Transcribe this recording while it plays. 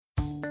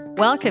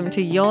Welcome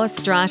to Your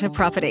Strata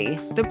Property,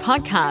 the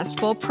podcast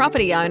for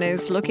property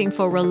owners looking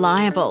for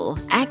reliable,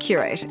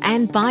 accurate,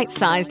 and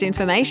bite-sized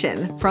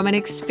information from an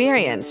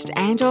experienced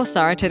and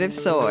authoritative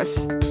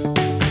source.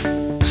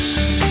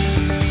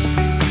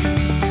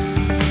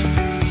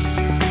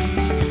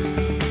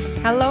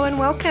 Hello and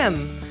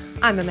welcome.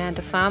 I'm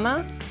Amanda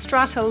Farmer,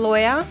 strata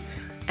lawyer,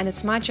 and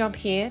it's my job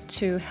here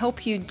to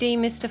help you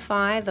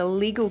demystify the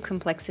legal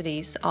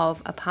complexities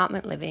of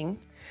apartment living.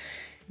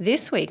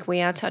 This week we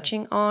are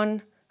touching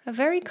on a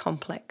very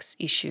complex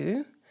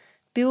issue,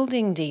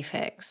 building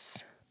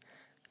defects.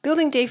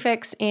 Building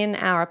defects in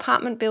our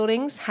apartment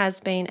buildings has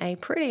been a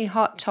pretty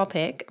hot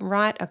topic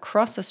right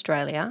across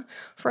Australia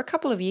for a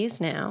couple of years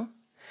now.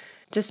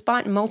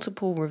 Despite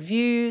multiple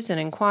reviews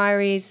and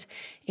inquiries,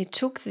 it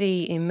took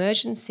the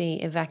emergency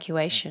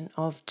evacuation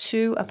of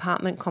 2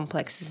 apartment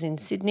complexes in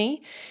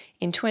Sydney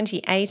in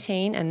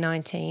 2018 and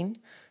 19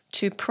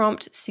 to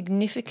prompt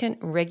significant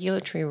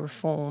regulatory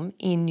reform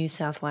in New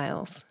South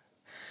Wales.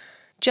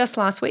 Just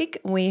last week,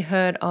 we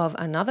heard of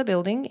another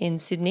building in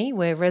Sydney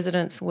where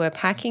residents were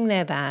packing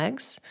their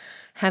bags,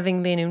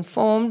 having been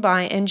informed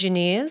by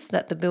engineers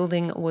that the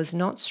building was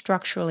not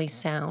structurally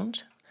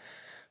sound.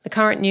 The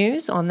current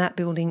news on that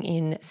building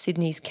in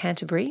Sydney's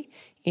Canterbury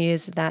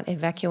is that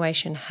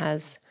evacuation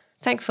has,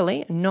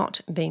 thankfully,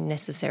 not been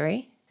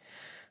necessary.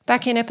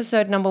 Back in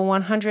episode number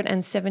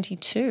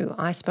 172,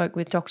 I spoke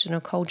with Dr.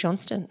 Nicole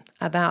Johnston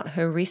about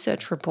her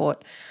research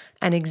report,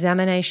 An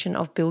Examination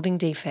of Building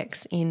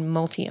Defects in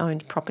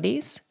Multi-Owned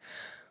Properties,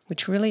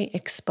 which really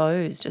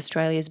exposed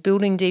Australia's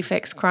building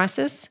defects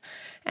crisis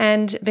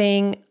and,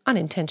 being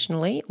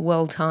unintentionally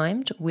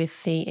well-timed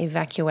with the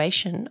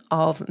evacuation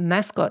of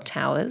Mascot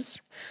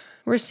Towers,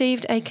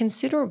 received a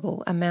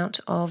considerable amount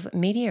of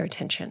media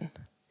attention.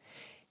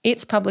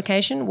 Its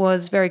publication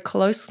was very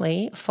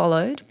closely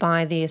followed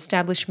by the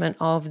establishment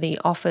of the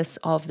Office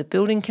of the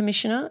Building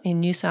Commissioner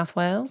in New South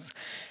Wales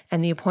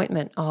and the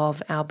appointment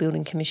of our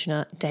Building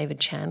Commissioner,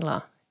 David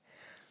Chandler.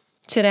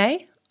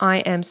 Today, I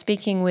am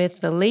speaking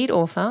with the lead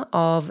author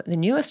of the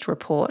newest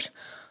report,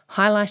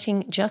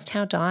 highlighting just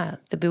how dire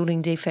the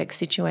building defect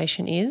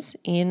situation is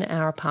in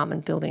our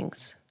apartment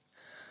buildings.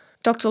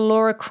 Dr.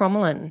 Laura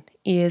Crommelin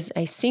is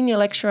a senior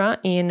lecturer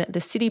in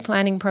the City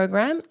Planning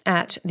Program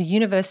at the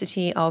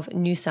University of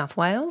New South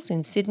Wales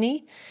in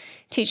Sydney,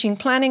 teaching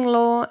planning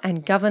law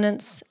and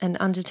governance and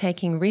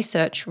undertaking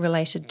research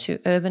related to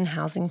urban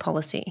housing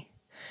policy.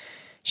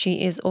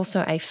 She is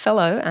also a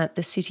fellow at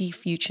the City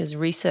Futures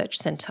Research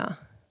Centre.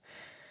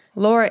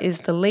 Laura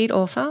is the lead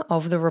author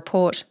of the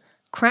report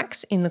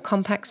Cracks in the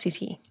Compact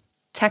City,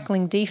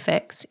 Tackling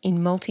Defects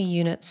in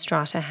Multi-Unit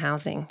Strata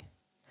Housing.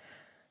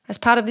 As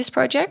part of this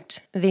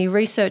project, the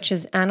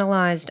researchers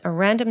analysed a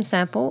random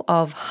sample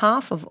of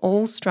half of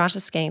all strata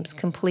schemes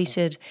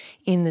completed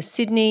in the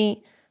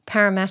Sydney,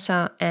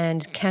 Parramatta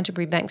and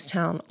Canterbury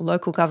Bankstown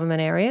local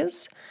government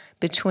areas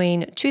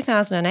between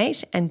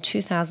 2008 and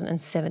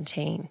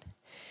 2017.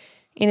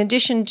 In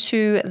addition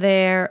to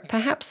their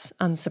perhaps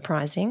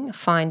unsurprising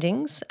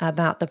findings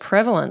about the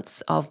prevalence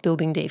of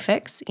building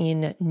defects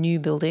in new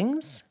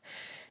buildings,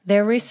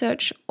 their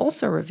research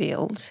also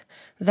revealed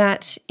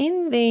that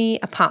in the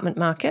apartment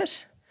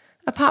market,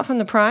 apart from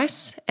the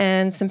price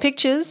and some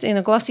pictures in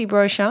a glossy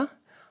brochure,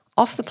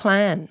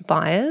 off-the-plan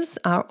buyers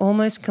are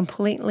almost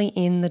completely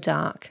in the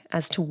dark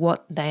as to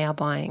what they are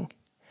buying.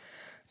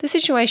 The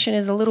situation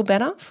is a little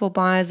better for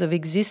buyers of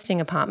existing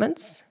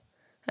apartments.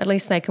 At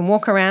least they can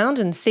walk around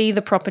and see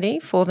the property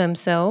for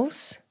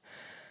themselves.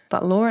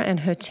 But Laura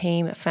and her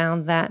team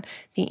found that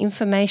the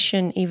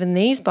information even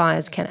these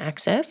buyers can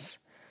access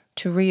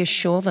to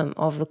reassure them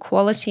of the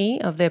quality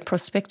of their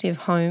prospective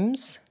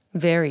homes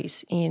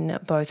varies in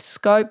both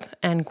scope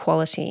and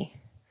quality.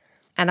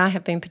 And I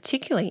have been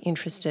particularly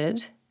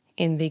interested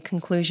in the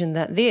conclusion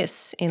that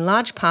this, in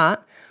large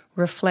part,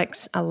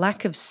 reflects a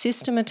lack of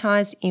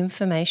systematised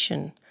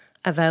information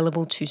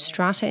available to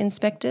strata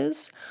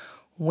inspectors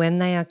when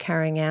they are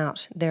carrying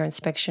out their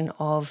inspection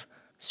of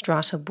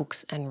strata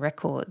books and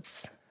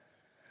records.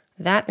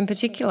 That in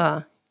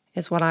particular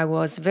is what I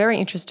was very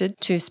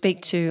interested to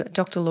speak to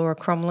Dr. Laura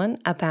Crommelin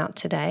about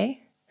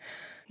today.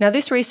 Now,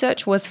 this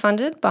research was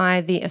funded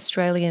by the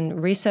Australian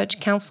Research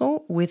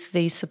Council with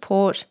the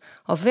support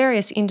of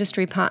various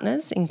industry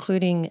partners,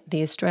 including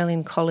the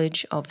Australian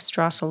College of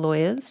Strata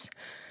Lawyers.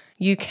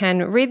 You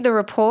can read the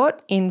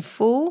report in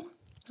full.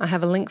 I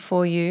have a link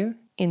for you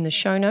in the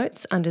show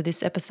notes under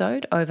this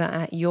episode over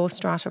at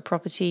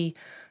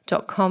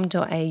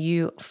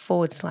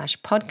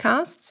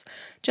yourstrataproperty.com.au/podcasts.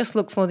 Just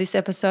look for this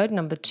episode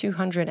number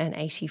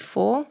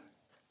 284.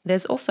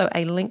 There's also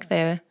a link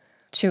there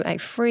to a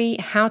free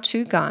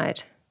how-to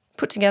guide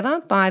put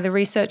together by the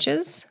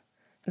researchers.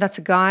 That's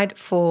a guide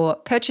for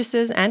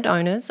purchasers and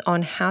owners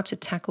on how to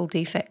tackle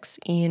defects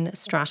in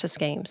strata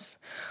schemes.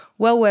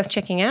 Well worth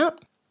checking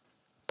out,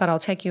 but I'll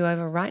take you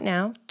over right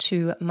now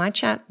to my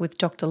chat with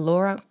Dr.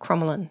 Laura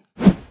Crommelin.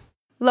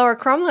 Laura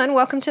Crommelin,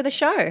 welcome to the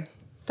show.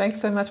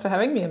 Thanks so much for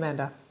having me,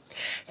 Amanda.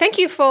 Thank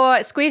you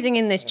for squeezing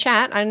in this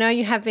chat. I know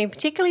you have been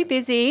particularly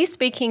busy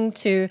speaking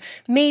to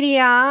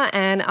media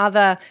and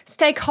other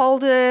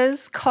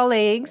stakeholders,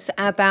 colleagues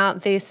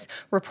about this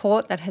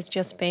report that has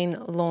just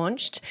been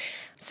launched.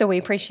 So we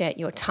appreciate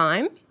your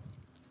time.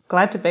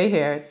 Glad to be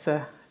here. It's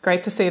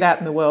great to see it out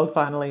in the world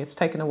finally. It's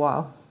taken a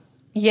while.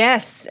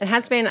 Yes, it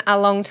has been a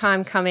long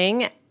time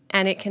coming,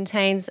 and it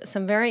contains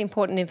some very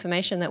important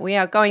information that we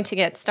are going to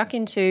get stuck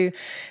into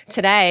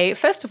today.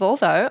 First of all,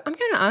 though, I'm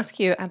going to ask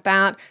you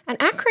about an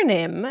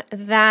acronym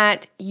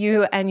that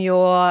you and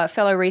your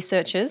fellow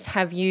researchers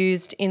have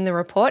used in the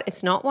report.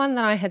 It's not one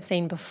that I had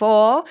seen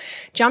before.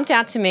 Jumped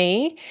out to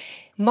me.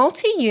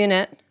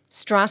 Multi-unit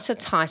strata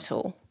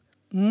title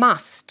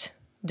MUST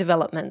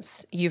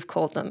developments, you've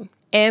called them.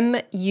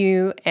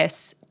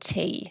 MUST.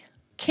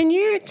 Can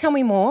you tell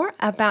me more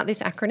about this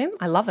acronym?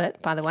 I love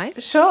it, by the way.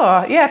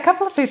 Sure. Yeah, a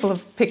couple of people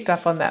have picked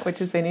up on that, which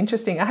has been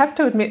interesting. I have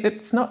to admit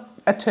it's not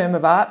a term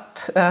of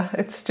art.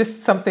 It's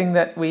just something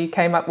that we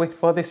came up with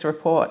for this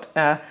report.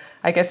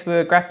 I guess we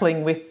were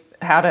grappling with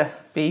how to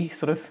be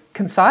sort of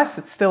concise.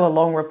 It's still a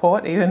long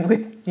report, even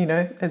with,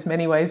 as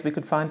many ways we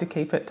could find to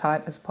keep it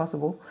tight as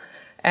possible.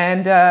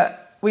 And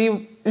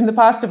we, in the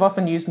past, have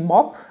often used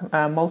MOP,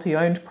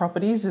 multi-owned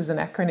properties, as an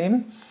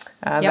acronym.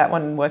 That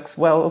one works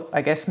well,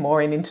 I guess,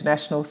 more in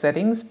international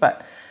settings.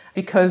 But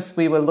because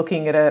we were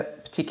looking at a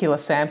particular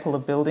sample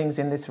of buildings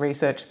in this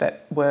research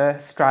that were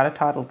strata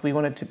titled, we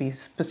wanted to be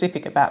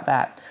specific about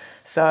that.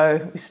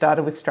 So we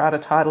started with strata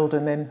titled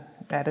and then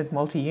added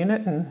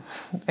multi-unit and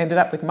ended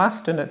up with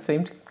MUST, and it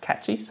seemed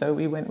catchy, so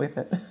we went with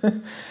it.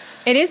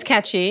 It is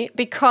catchy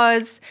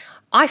because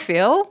I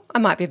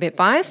might be a bit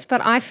biased,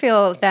 but I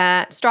feel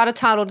that strata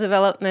title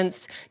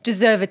developments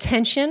deserve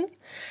attention,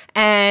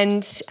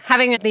 and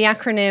having the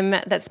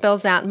acronym that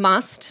spells out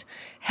MUST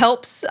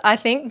helps, I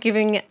think,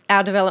 giving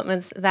our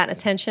developments that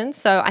attention.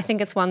 So I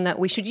think it's one that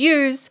we should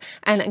use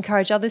and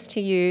encourage others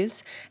to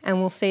use, and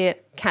we'll see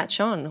it catch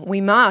on.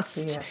 We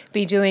must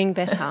be doing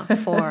better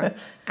for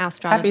our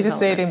strata Happy to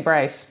see it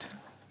embraced.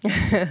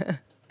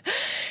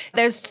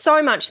 There's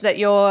so much that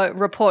your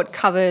report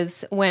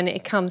covers when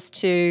it comes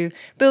to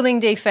building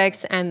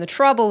defects and the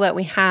trouble that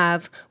we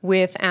have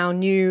with our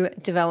new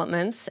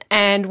developments.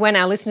 And when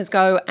our listeners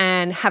go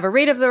and have a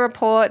read of the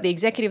report, the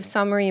executive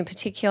summary in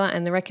particular,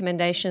 and the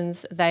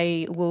recommendations,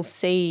 they will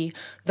see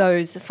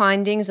those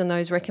findings and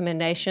those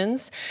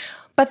recommendations.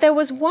 But there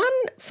was one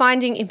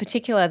finding in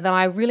particular that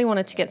I really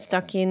wanted to get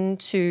stuck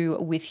into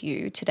with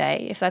you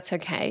today, if that's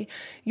okay.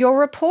 Your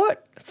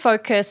report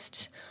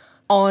focused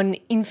on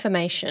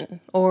information,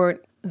 or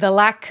the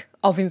lack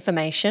of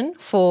information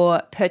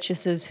for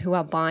purchasers who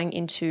are buying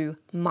into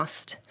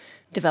MUST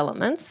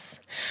developments.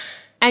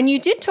 And you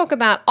did talk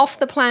about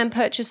off-the-plan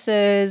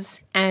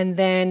purchases and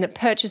then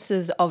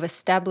purchases of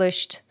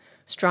established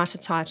strata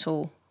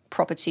title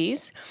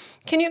properties.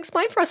 Can you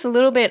explain for us a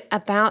little bit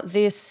about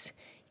this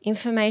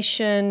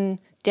information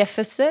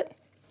deficit?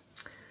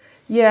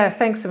 Yeah,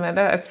 thanks,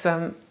 Amanda. It's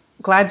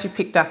glad you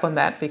picked up on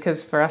that,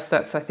 because for us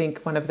that's, I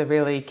think, one of the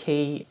really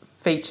key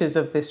features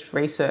of this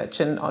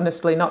research, and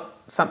honestly not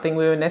something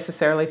we were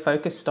necessarily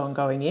focused on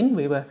going in.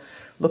 We were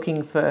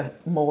looking for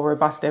more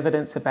robust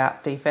evidence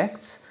about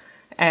defects,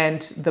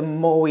 and the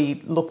more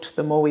we looked,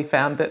 the more we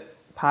found that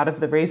part of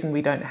the reason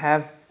we don't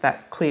have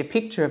that clear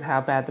picture of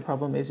how bad the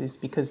problem is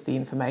because the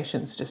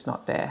information's just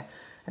not there.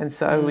 And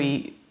so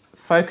we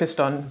focused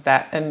on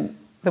that, and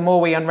the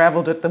more we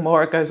unravelled it, the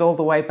more it goes all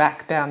the way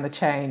back down the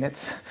chain.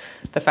 It's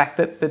the fact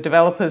that the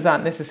developers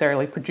aren't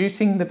necessarily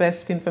producing the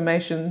best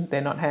information,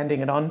 they're not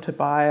handing it on to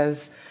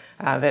buyers,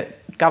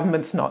 that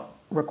government's not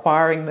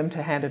requiring them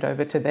to hand it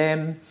over to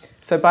them.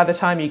 So by the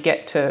time you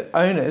get to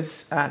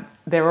owners,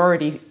 they're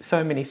already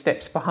so many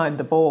steps behind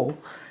the ball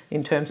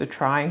in terms of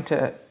trying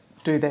to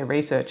do their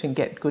research and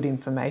get good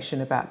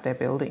information about their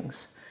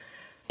buildings.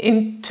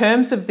 In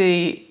terms of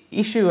the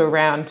issue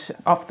around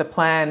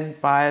off-the-plan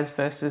buyers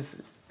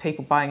versus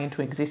people buying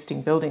into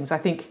existing buildings, I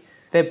think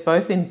they're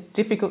both in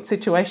difficult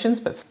situations,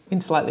 but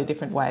in slightly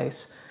different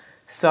ways.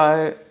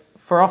 So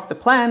for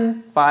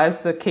off-the-plan buyers,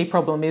 the key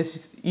problem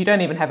is you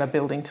don't even have a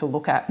building to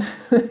look at.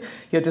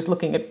 You're just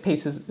looking at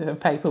pieces of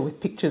paper with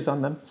pictures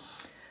on them.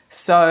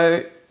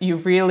 So you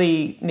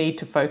really need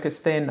to focus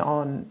then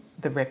on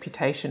the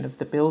reputation of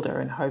the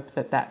builder and hope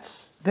that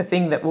that's the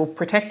thing that will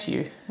protect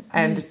you.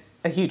 And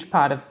a huge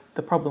part of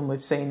the problem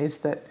we've seen is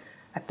that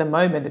at the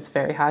moment it's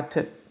very hard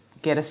to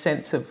get a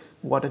sense of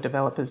what a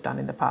developer's done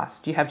in the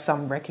past. You have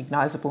some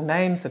recognisable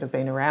names that have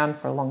been around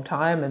for a long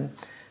time, and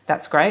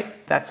that's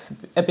great.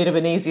 That's a bit of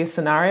an easier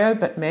scenario,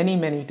 but many,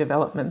 many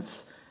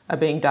developments are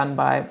being done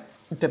by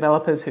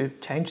developers who've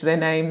changed their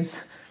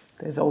names.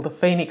 There's all the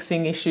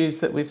phoenixing issues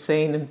that we've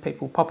seen and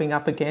people popping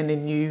up again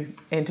in new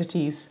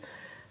entities.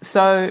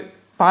 So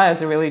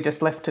buyers are really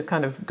just left to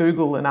kind of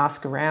Google and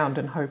ask around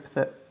and hope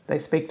that they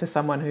speak to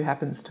someone who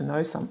happens to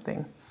know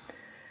something.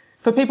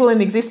 For people in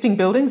existing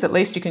buildings, at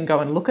least you can go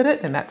and look at it,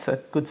 and that's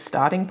a good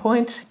starting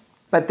point.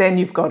 But then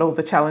you've got all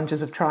the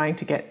challenges of trying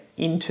to get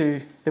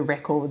into the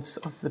records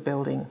of the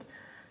building.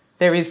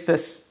 There is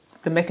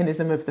the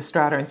mechanism of the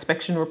strata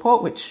inspection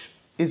report, which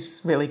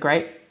is really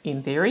great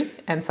in theory,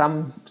 and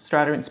some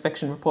strata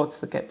inspection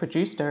reports that get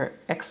produced are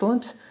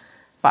excellent,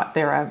 but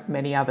there are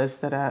many others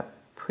that are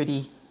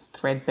pretty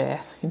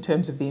threadbare in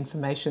terms of the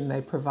information they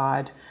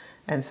provide,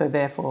 and so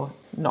therefore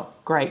not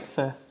great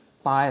for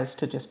buyers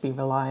to just be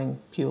relying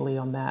purely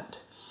on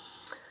that.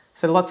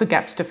 So lots of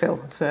gaps to fill,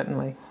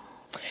 certainly.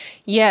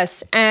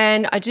 Yes,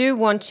 and I do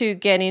want to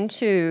get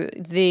into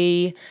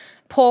the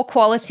poor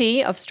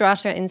quality of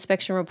strata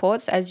inspection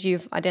reports, as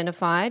you've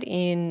identified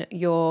in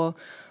your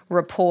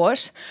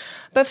report.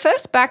 But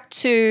first, back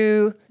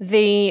to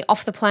the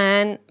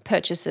off-the-plan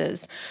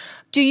purchases.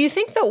 Do you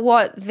think that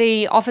what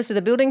the Office of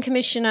the Building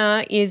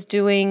Commissioner is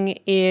doing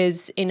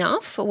is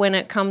enough when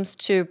it comes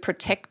to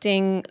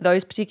protecting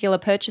those particular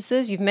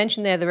purchases? You've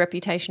mentioned there the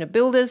reputation of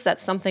builders.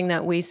 That's something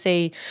that we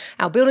see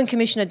our Building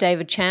Commissioner,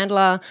 David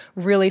Chandler,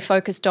 really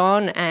focused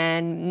on,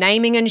 and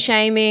naming and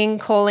shaming,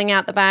 calling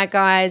out the bad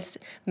guys,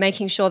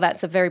 making sure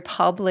that's a very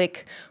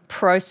public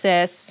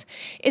process.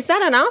 Is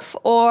that enough,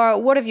 or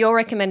what have your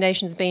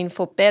recommendations been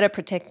for better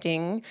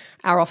protecting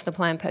our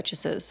off-the-plan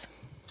purchases?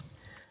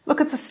 Look,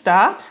 it's a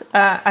start.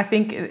 I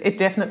think it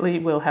definitely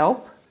will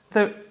help.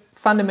 The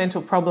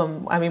fundamental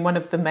problem, one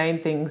of the main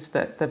things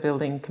that the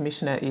Building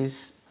Commissioner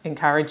is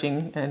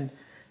encouraging and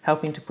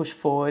helping to push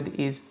forward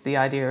is the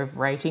idea of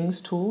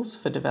ratings tools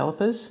for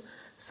developers.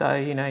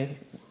 So,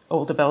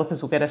 all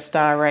developers will get a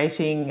star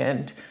rating,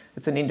 and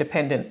it's an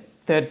independent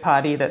third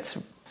party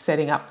that's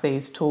setting up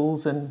these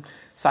tools and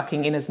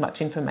sucking in as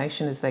much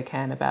information as they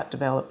can about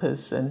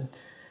developers. And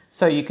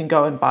so you can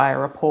go and buy a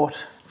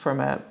report from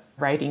a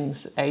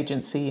ratings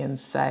agency and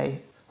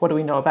say, what do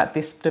we know about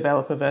this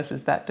developer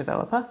versus that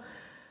developer?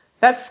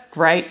 That's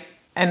great,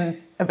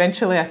 and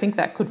eventually I think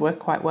that could work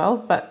quite well,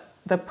 but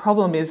the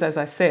problem is, as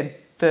I said,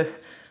 the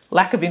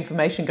lack of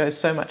information goes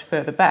so much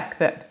further back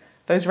that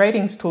those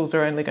ratings tools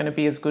are only going to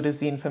be as good as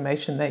the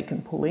information they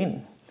can pull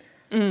in.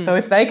 So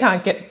if they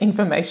can't get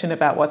information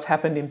about what's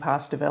happened in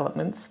past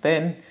developments,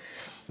 then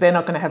they're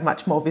not going to have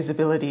much more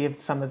visibility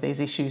of some of these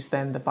issues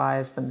than the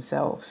buyers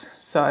themselves.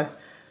 So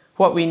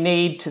what we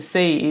need to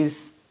see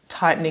is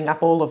tightening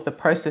up all of the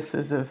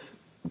processes of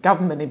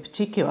government in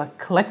particular,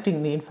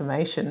 collecting the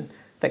information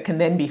that can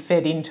then be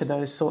fed into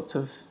those sorts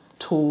of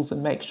tools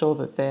and make sure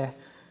that they're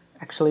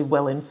actually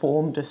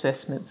well-informed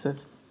assessments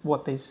of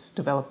what these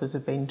developers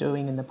have been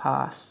doing in the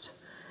past.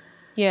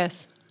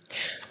 Yes.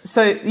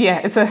 So,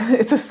 yeah, it's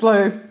a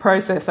slow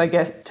process, I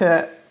guess,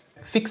 to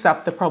fix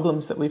up the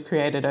problems that we've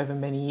created over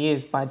many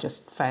years by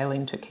just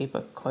failing to keep a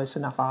close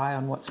enough eye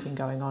on what's been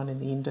going on in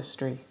the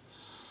industry.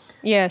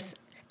 Yes.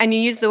 And you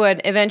use the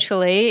word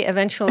eventually.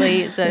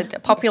 Eventually is a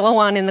popular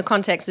one in the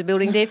context of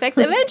building defects.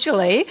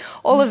 Eventually,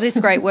 all of this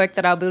great work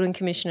that our Building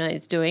Commissioner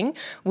is doing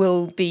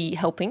will be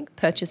helping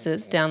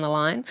purchasers down the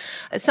line.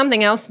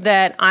 Something else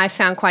that I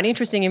found quite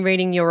interesting in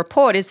reading your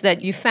report is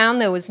that you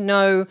found there was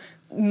no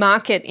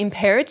market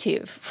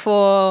imperative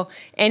for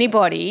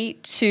anybody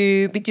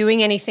to be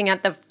doing anything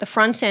at the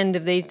front end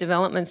of these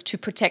developments to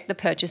protect the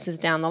purchasers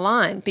down the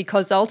line,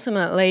 because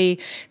ultimately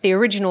the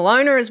original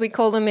owner, as we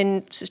call them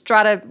in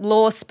strata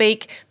law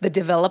speak, the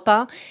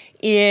developer,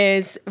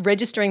 is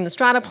registering the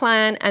strata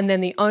plan, and then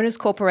the owner's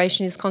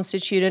corporation is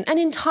constituted an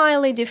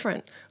entirely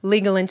different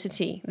legal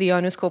entity, the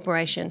owner's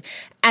corporation.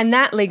 And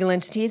that legal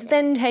entity is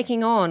then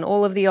taking on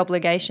all of the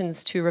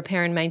obligations to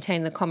repair and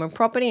maintain the common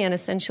property and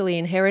essentially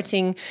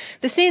inheriting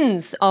the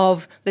sins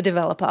of the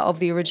developer, of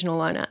the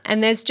original owner.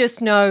 And there's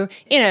just no,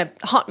 in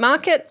a hot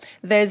market,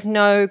 there's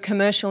no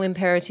commercial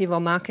imperative or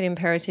market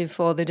imperative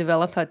for the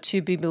developer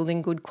to be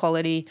building good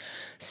quality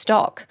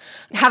stock.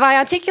 Have I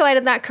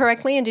articulated that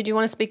correctly? And did you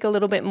want to speak a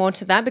little bit more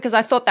to that? Because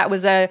I thought that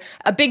was a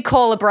big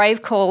call, a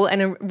brave call,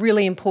 and a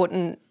really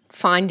important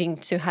finding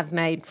to have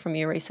made from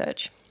your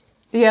research.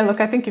 Yeah,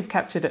 look, I think you've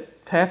captured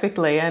it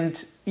perfectly.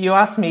 And you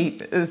asked me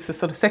as the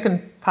sort of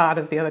second part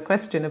of the other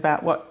question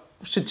about what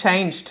should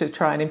change to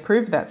try and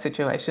improve that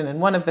situation. And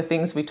one of the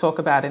things we talk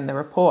about in the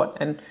report,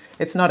 and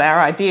it's not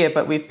our idea,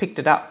 but we've picked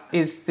it up,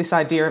 is this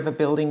idea of a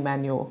building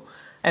manual.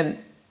 And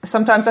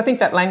sometimes I think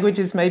that language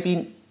is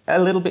maybe a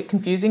little bit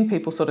confusing.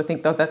 People sort of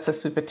think, oh, that's a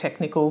super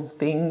technical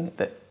thing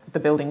that the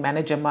building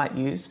manager might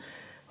use.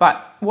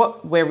 But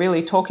what we're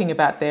really talking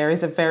about there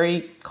is a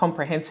very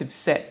comprehensive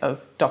set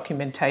of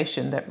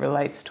documentation that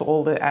relates to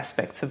all the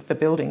aspects of the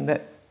building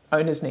that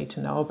owners need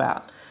to know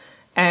about.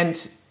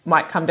 And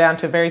might come down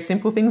to very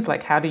simple things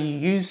like how do you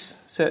use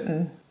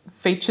certain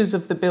features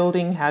of the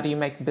building, how do you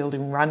make the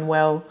building run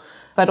well,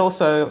 but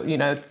also,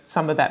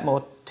 some of that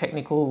more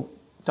technical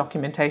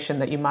documentation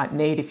that you might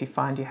need if you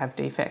find you have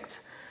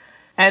defects.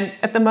 And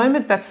at the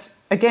moment,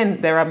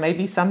 there are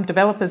maybe some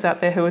developers out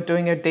there who are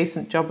doing a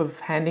decent job of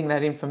handing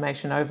that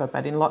information over,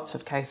 but in lots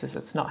of cases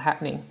it's not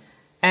happening.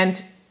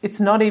 And it's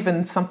not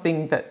even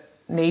something that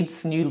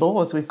needs new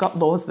laws. We've got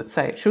laws that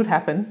say it should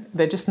happen,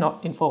 they're just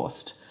not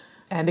enforced.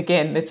 And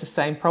again, it's the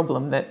same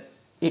problem that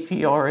if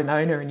you're an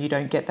owner and you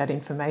don't get that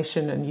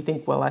information and you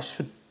think, well, I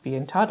should be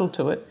entitled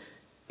to it,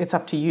 it's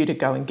up to you to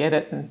go and get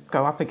it and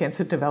go up against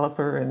a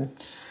developer and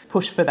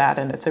push for that.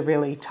 And it's a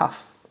really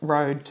tough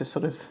road to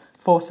sort of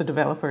force a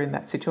developer in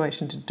that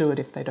situation to do it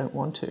if they don't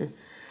want to.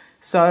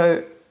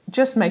 So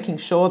just making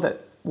sure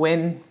that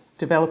when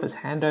developers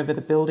hand over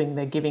the building,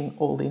 they're giving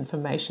all the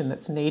information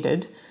that's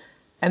needed.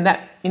 And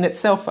that in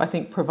itself, I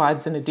think,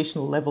 provides an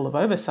additional level of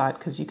oversight,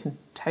 because you can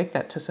take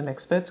that to some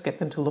experts, get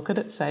them to look at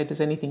it, say, does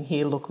anything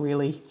here look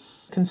really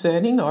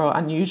concerning or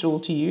unusual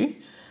to you?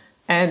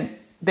 And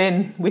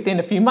then within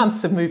a few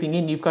months of moving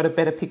in, you've got a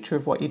better picture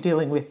of what you're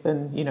dealing with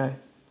than,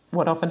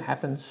 what often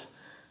happens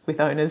with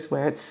owners,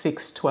 where it's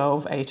 6,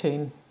 12,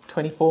 18,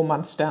 24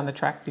 months down the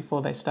track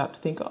before they start to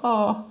think,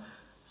 oh,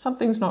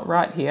 something's not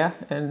right here.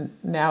 And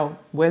now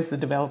where's the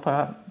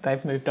developer?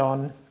 They've moved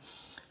on.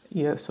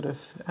 You're sort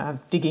of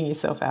digging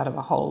yourself out of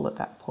a hole at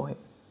that point.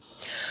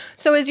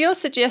 So is your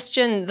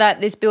suggestion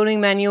that this building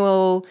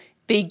manual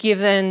be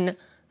given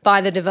by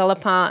the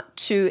developer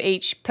to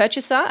each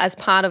purchaser as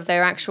part of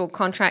their actual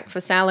contract for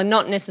sale, and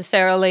not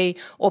necessarily,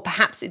 or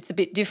perhaps it's a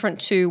bit different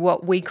to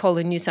what we call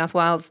in New South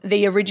Wales,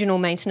 the original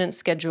maintenance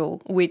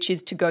schedule, which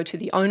is to go to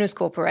the Owners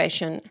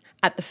Corporation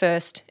at the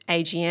first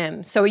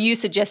AGM? So are you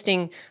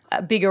suggesting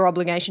a bigger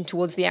obligation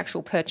towards the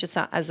actual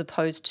purchaser as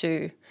opposed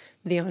to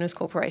the Owners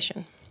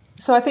Corporation?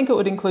 So I think it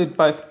would include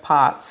both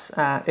parts.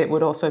 It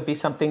would also be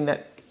something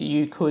that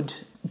you could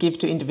give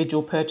to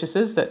individual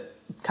purchasers that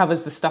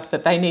covers the stuff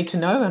that they need to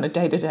know on a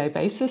day-to-day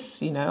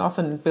basis.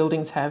 Often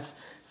buildings have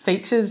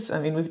features. I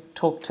mean, we've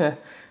talked to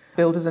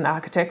builders and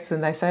architects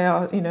and they say,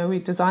 we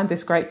designed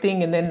this great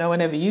thing and then no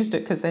one ever used it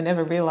because they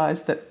never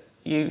realised that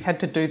you had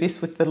to do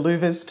this with the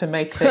louvers to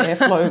make the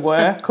airflow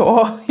work,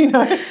 or,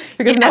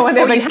 because no one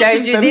ever gave them... You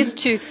had to do this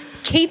to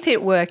keep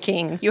it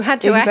working. You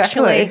had to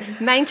actually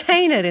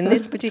maintain it in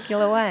this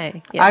particular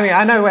way. Yeah. I mean,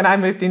 I know when I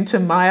moved into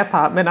my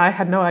apartment, I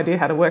had no idea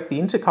how to work the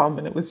intercom,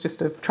 and it was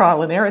just a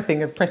trial and error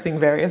thing of pressing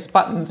various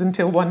buttons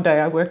until one day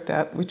I worked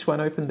out which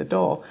one opened the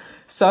door.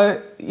 So,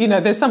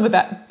 there's some of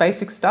that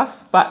basic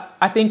stuff, but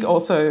I think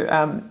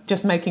also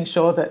just making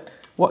sure that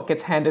what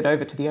gets handed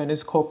over to the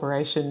Owners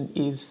Corporation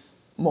is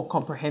more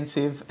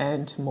comprehensive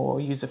and more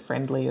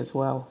user-friendly as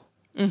well.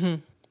 Mm-hmm.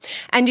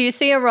 And do you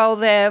see a role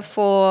there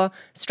for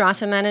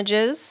strata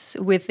managers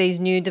with these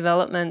new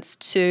developments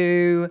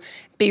to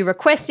be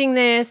requesting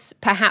this,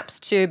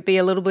 perhaps to be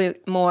a little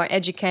bit more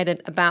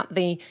educated about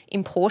the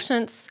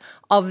importance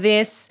of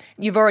this?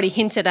 You've already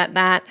hinted at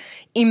that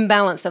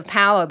imbalance of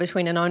power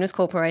between an owners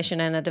corporation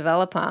and a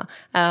developer.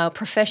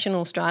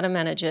 Professional strata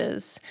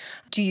managers,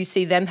 do you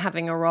see them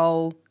having a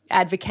role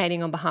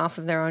advocating on behalf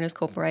of their owners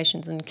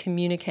corporations and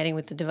communicating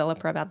with the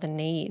developer about the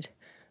need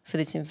for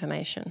this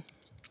information?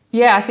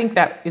 Yeah, I think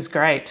that is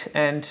great.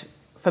 And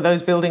for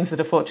those buildings that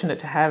are fortunate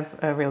to have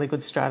a really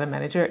good strata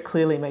manager, it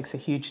clearly makes a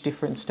huge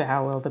difference to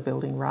how well the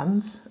building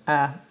runs.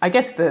 I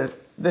guess the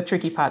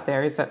tricky part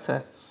there is that's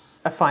a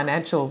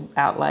financial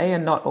outlay,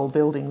 and not all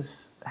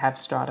buildings have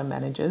strata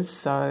managers.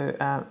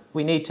 So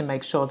we need to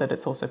make sure that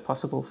it's also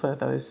possible for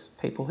those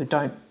people who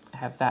don't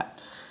have that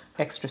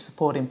extra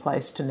support in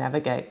place to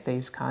navigate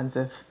these kinds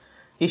of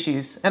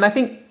issues. And I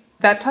think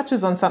that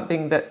touches on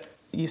something that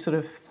you sort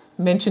of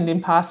mentioned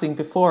in passing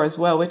before as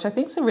well, which I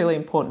think is a really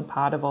important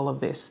part of all of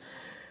this.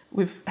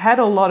 We've had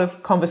a lot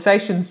of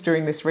conversations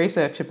during this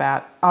research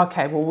about,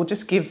 okay, well, we'll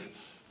just give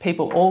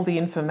people all the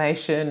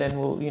information and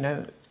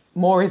we'll,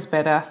 more is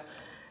better.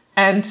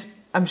 And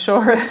I'm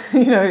sure,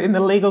 in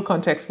the legal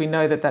context, we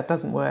know that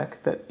doesn't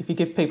work, that if you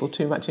give people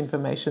too much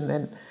information,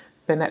 then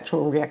their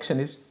natural reaction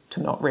is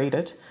to not read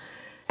it.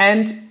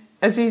 And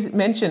as you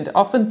mentioned,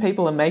 often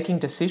people are making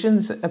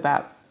decisions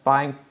about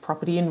buying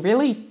property in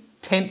really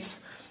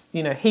tense,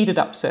 heated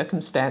up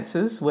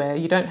circumstances where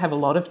you don't have a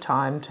lot of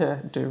time to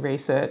do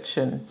research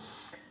and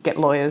get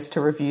lawyers to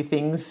review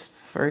things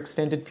for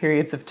extended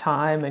periods of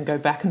time and go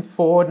back and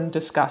forward and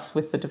discuss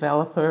with the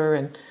developer.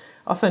 And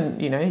often,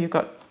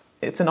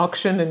 it's an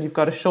auction and you've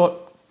got a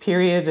short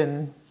period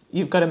and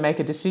you've got to make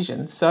a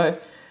decision. So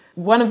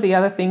one of the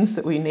other things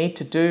that we need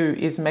to do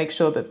is make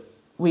sure that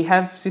we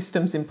have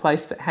systems in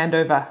place that hand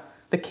over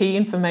the key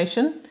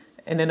information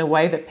and in a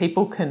way that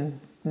people can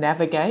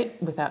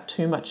navigate without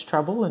too much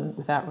trouble and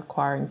without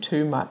requiring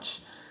too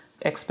much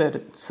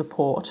expert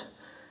support.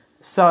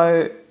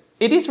 So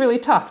it is really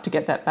tough to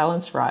get that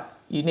balance right.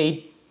 You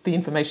need the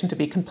information to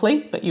be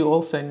complete, but you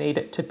also need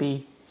it to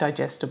be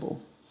digestible.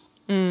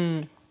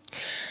 You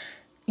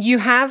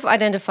have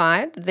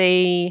identified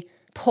the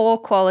poor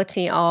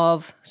quality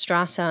of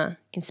strata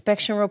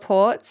inspection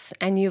reports,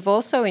 and you've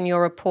also in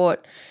your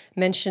report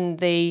mentioned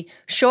the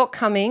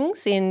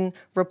shortcomings in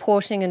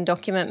reporting and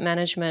document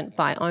management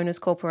by owners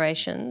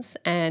corporations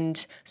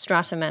and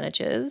strata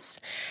managers.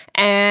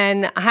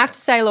 And I have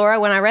to say, Laura,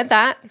 when I read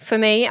that, for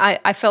me,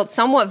 I felt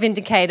somewhat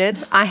vindicated.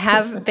 I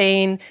have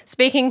been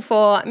speaking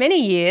for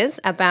many years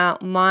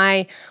about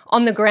my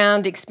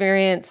on-the-ground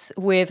experience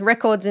with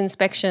records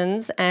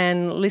inspections,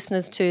 and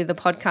listeners to the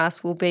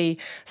podcast will be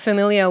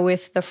familiar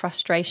with the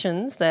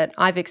frustrations that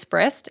I've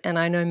expressed, and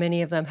I know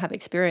many of them have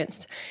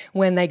experienced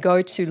when they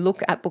go to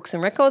look at books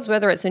and records,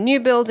 whether it's a new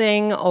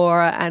building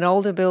or an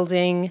older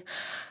building.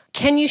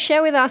 Can you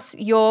share with us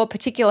your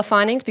particular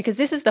findings? Because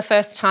this is the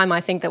first time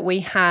I think that we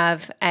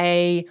have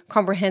a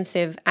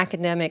comprehensive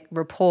academic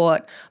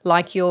report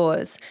like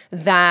yours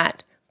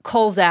that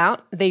calls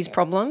out these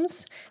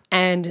problems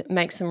and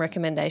makes some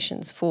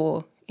recommendations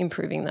for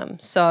improving them.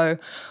 So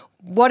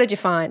what did you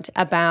find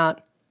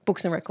about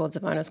books and records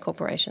of owners'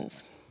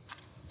 corporations?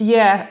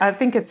 Yeah, I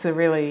think it's a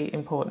really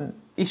important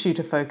issue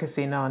to focus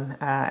in on.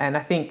 And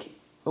I think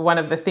one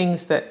of the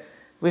things that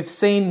we've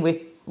seen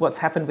with what's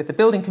happened with the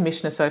Building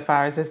Commissioner so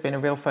far is there's been a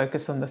real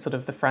focus on the sort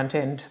of the front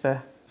end,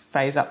 the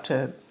phase up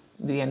to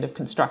the end of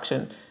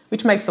construction,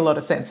 which makes a lot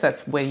of sense.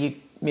 That's where you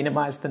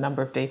minimise the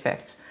number of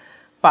defects.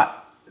 But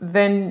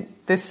then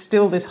there's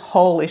still this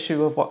whole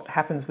issue of what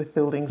happens with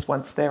buildings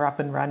once they're up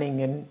and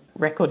running, and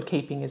record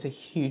keeping is a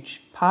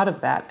huge part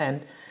of that.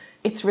 And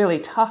it's really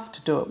tough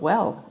to do it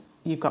well.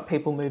 You've got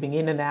people moving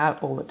in and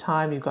out all the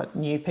time. You've got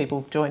new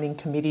people joining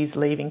committees,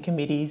 leaving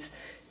committees.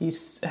 You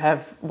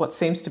have what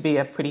seems to be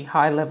a pretty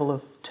high level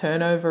of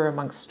turnover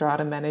amongst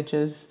strata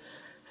managers.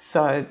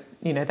 So,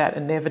 that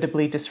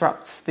inevitably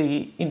disrupts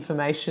the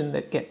information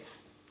that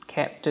gets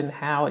kept and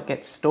how it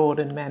gets stored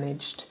and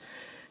managed.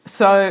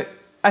 So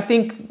I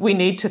think we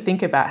need to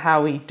think about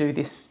how we do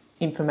this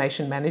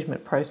information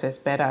management process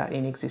better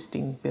in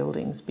existing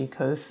buildings,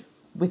 because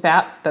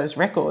without those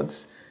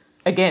records,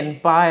 again,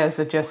 buyers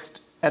are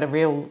just at a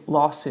real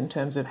loss in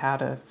terms of how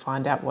to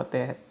find out what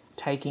they're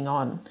taking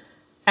on.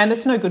 And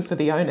it's no good for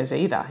the owners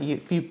either.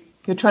 If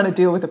you're trying to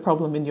deal with a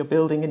problem in your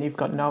building and you've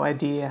got no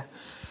idea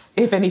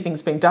if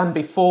anything's been done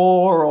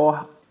before,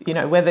 or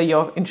whether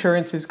your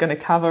insurance is going to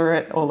cover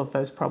it, all of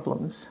those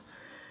problems.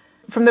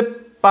 From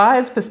the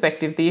buyer's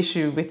perspective, the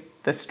issue with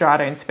the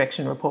strata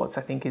inspection reports,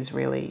 I think, is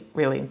really,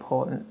 really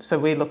important. So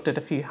we looked at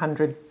a few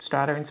hundred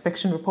strata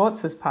inspection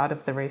reports as part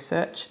of the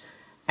research,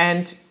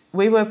 and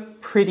we were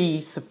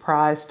pretty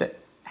surprised at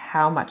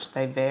how much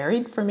they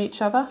varied from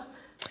each other.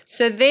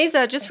 So these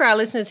are, just for our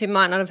listeners who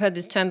might not have heard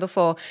this term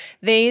before,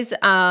 these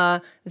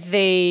are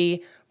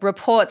the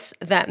reports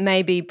that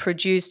may be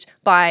produced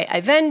by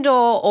a vendor,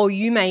 or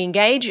you may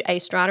engage a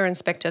strata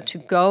inspector to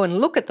go and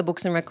look at the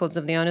books and records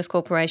of the Owners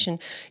Corporation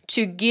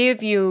to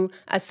give you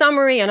a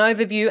summary, an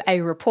overview,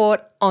 a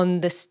report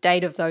on the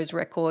state of those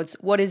records.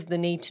 What is the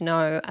need to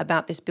know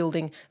about this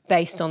building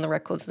based on the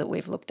records that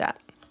we've looked at?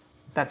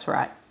 That's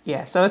right.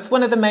 Yeah, so it's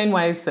one of the main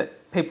ways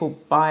that people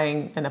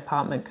buying an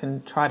apartment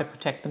can try to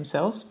protect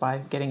themselves, by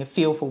getting a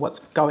feel for what's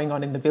going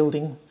on in the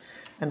building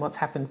and what's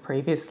happened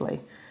previously.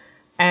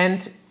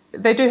 And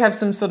they do have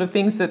some sort of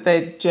things that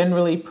they're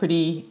generally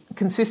pretty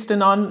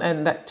consistent on,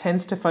 and that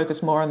tends to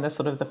focus more on the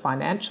sort of the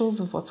financials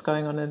of what's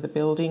going on in the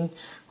building,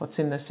 what's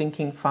in the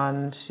sinking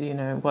fund,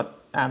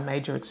 what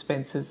major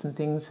expenses and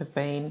things have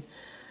been.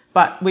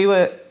 But we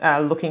were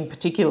looking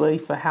particularly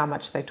for how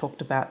much they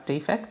talked about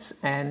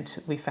defects,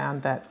 and we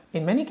found that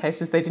in many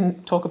cases they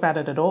didn't talk about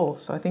it at all.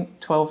 So I think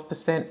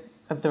 12%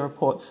 of the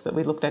reports that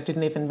we looked at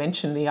didn't even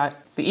mention the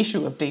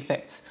issue of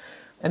defects.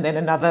 And then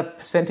another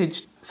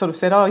percentage sort of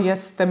said, oh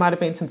yes, there might have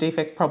been some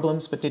defect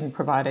problems, but didn't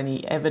provide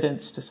any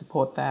evidence to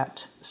support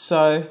that.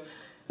 So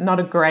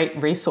not a great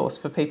resource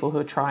for people who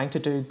are trying to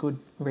do good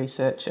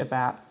research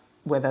about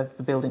whether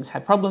the buildings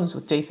had problems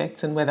with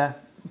defects and whether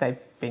they've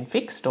been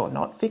fixed or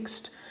not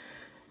fixed,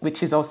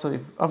 which is also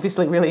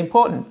obviously really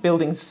important.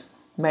 Buildings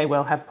may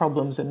well have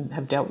problems and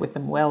have dealt with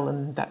them well,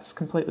 and that's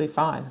completely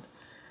fine.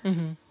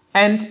 Mm-hmm.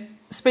 And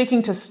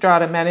speaking to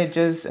strata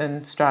managers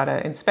and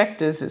strata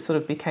inspectors, it sort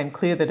of became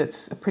clear that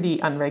it's a pretty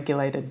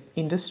unregulated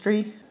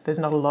industry. There's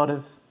not a lot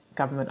of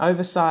government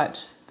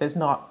oversight. There's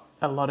not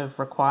a lot of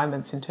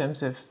requirements in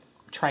terms of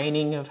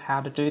training of how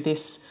to do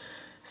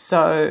this.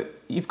 So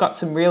you've got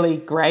some really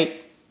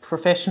great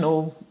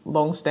professional,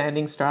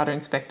 long-standing strata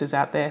inspectors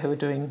out there who are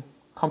doing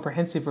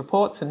comprehensive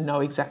reports and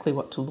know exactly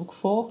what to look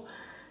for.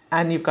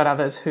 And you've got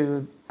others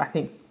who I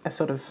think are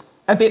sort of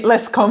a bit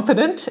less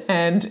confident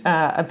and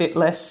a bit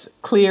less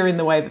clear in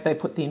the way that they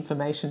put the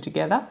information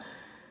together.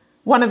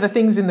 One of the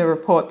things in the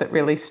report that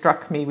really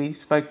struck me, we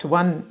spoke to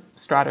one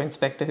strata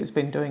inspector who's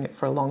been doing it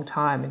for a long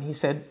time, and he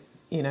said,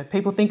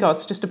 people think,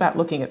 it's just about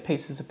looking at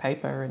pieces of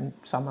paper and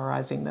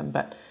summarising them,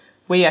 but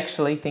we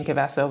actually think of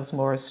ourselves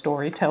more as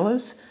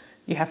storytellers.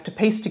 You have to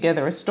piece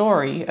together a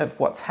story of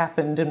what's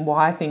happened and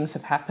why things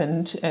have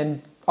happened,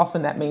 and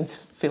often that means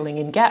filling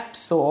in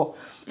gaps or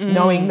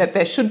knowing that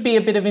there should be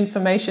a bit of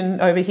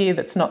information over here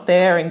that's not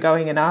there and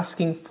going and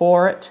asking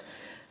for it.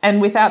 And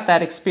without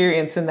that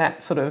experience and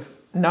that sort of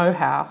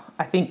know-how,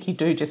 I think you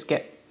do just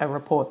get a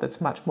report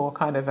that's much more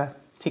kind of a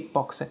tick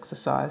box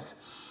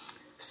exercise.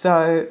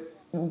 So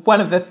one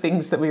of the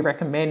things that we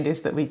recommend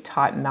is that we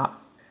tighten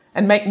up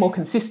and make more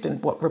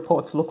consistent what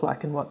reports look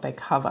like and what they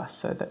cover,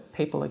 so that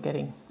people are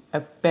getting a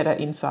better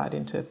insight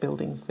into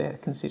buildings they're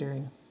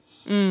considering.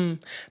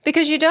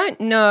 Because you don't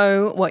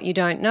know what you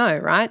don't know,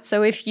 right?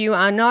 So if you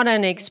are not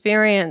an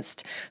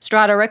experienced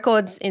strata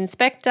records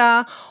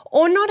inspector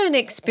or not an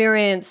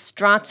experienced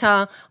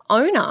strata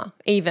owner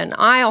even.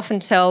 I often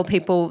tell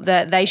people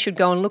that they should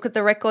go and look at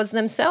the records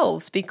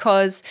themselves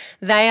because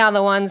they are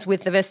the ones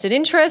with the vested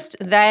interest.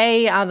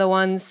 They are the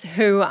ones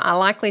who are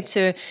likely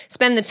to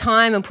spend the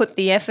time and put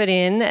the effort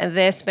in.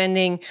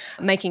 They're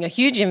making a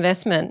huge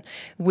investment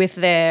with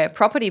their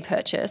property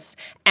purchase,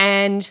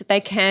 and they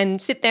can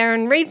sit there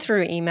and read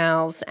through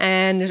emails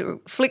and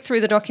flick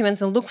through the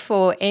documents and look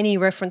for any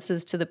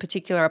references to the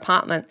particular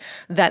apartment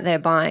that they're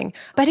buying.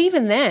 But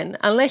even then,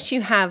 unless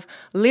you have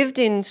lived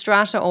in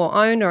strata or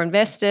owned or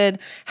invested,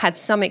 had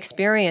some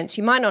experience,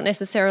 you might not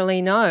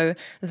necessarily know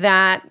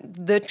that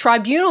the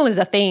tribunal is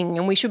a thing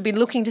and we should be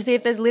looking to see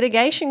if there's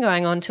litigation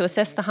going on to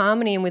assess the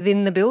harmony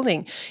within the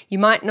building. You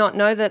might not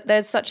know that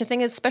there's such a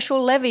thing as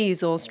special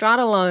levies or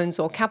strata loans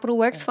or capital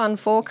works fund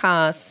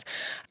forecasts.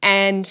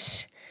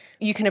 And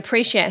you can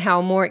appreciate how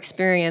a more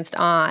experienced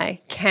eye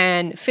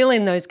can fill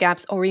in those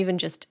gaps or even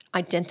just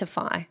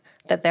identify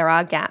that there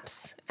are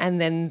gaps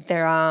and then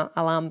there are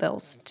alarm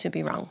bells to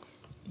be rung.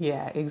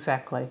 Yeah,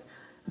 exactly.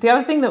 The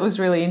other thing that was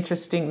really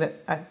interesting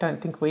that I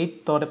don't think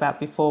we'd thought about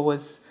before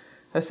was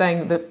they're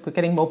saying that we're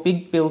getting more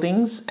big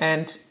buildings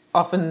and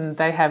often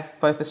they have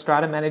both a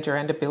strata manager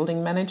and a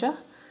building manager.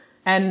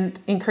 And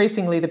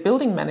increasingly the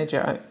building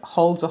manager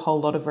holds a whole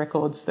lot of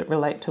records that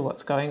relate to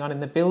what's going on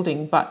in the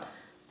building, but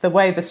the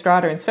way the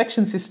strata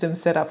inspection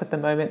system's set up at the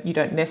moment, you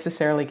don't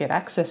necessarily get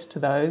access to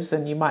those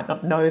and you might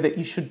not know that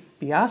you should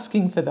be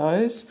asking for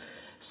those.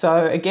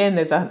 So again,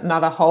 there's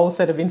another whole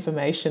set of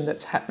information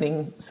that's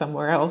happening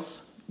somewhere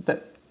else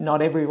that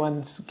not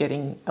everyone's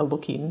getting a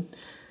look in.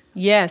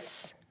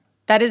 Yes,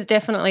 that is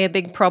definitely a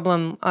big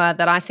problem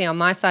that I see on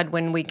my side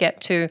when we get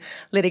to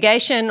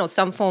litigation or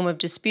some form of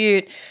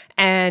dispute,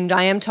 and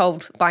I am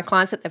told by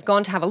clients that they've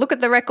gone to have a look at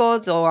the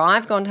records or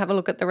I've gone to have a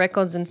look at the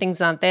records and things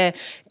aren't there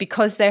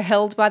because they're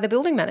held by the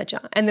building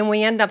manager. And then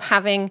we end up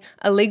having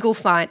a legal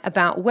fight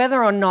about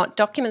whether or not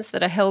documents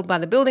that are held by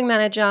the building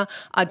manager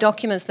are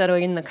documents that are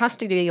in the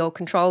custody or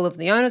control of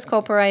the owners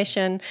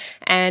corporation.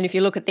 And if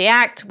you look at the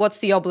Act, what's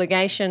the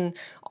obligation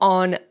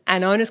on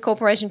an owners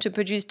corporation to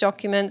produce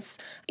documents?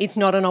 It's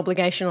not an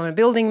obligation on a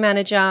building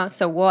manager.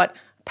 So what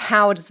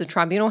power does the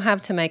tribunal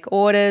have to make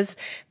orders?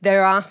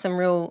 There are some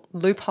real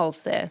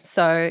loopholes there.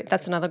 So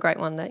that's another great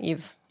one that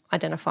you've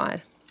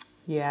identified.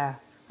 Yeah.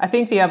 I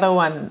think the other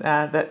one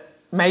that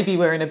maybe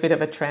we're in a bit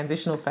of a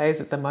transitional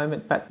phase at the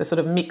moment, but the sort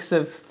of mix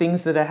of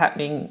things that are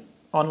happening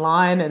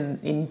online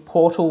and in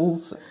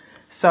portals.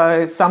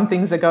 So some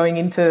things are going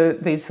into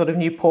these sort of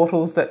new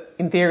portals that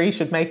in theory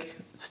should make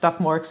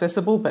stuff more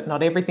accessible, but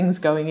not everything's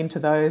going into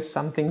those.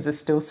 Some things are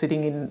still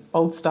sitting in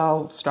old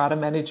style strata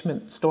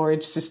management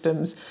storage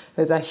systems.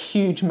 There's a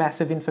huge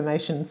mass of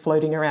information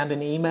floating around in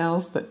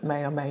emails that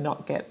may or may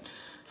not get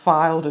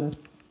filed and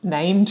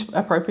named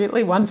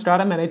appropriately. One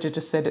strata manager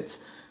just said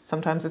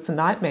sometimes it's a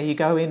nightmare. You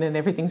go in and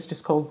everything's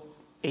just called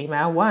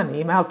email 1,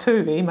 email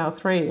 2, email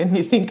 3, and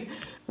you think,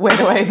 where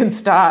do I even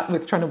start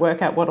with trying to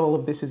work out what all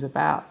of this is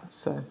about?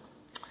 So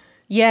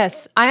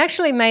yes, I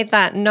actually made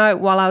that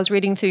note while I was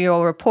reading through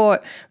your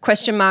report,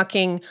 question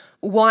marking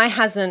why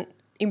hasn't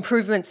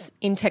improvements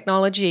in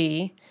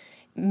technology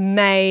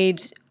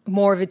made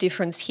more of a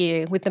difference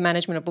here with the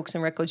management of books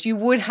and records. You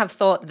would have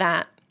thought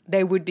that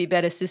there would be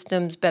better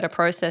systems, better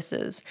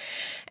processes.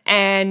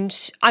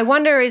 And I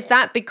wonder, is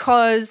that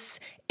because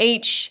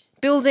each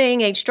building,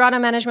 each strata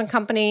management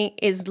company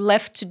is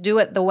left to do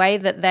it the way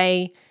that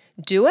they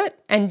do it?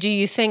 And do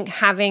you think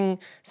having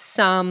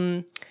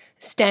some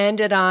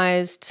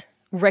standardized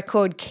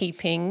record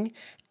keeping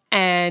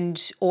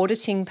and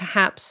auditing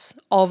perhaps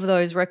of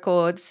those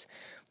records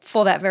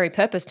for that very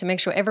purpose to make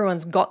sure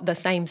everyone's got the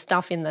same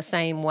stuff in the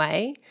same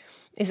way,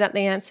 is that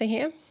the answer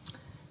here?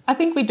 I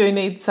think we do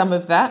need some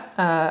of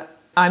that.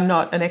 I'm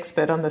not an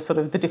expert on the sort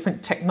of the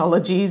different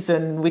technologies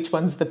and which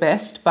one's the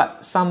best,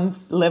 but some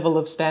level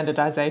of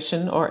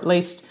standardization or at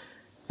least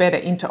better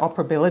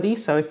interoperability.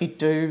 So if you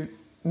do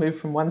move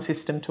from one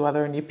system to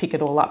other and you pick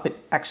it all up, it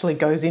actually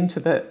goes into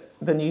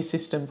the new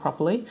system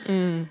properly.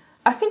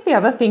 I think the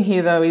other thing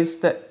here, though, is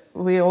that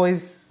we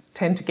always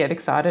tend to get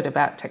excited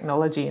about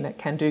technology and it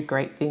can do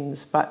great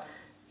things, but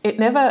it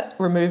never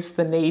removes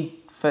the need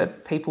for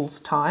people's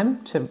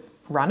time to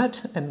run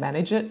it and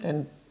manage it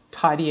and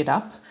tidy it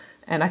up.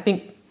 And I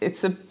think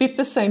it's a bit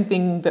the same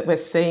thing that we're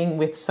seeing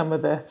with some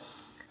of the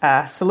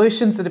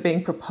solutions that are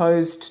being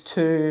proposed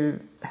to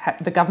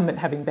the government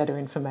having better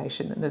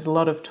information. And there's a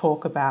lot of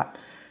talk about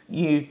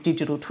new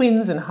digital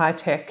twins and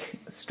high-tech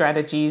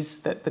strategies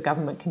that the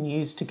government can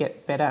use to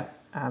get better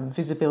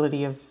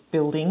visibility of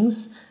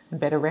buildings and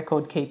better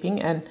record keeping.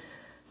 And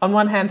on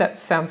one hand, that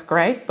sounds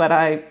great, but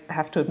I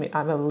have to admit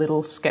I'm a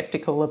little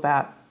sceptical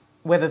about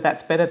whether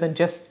that's better than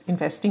just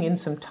investing in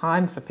some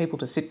time for people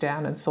to sit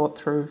down and sort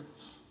through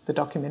the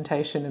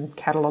documentation and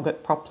catalogue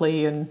it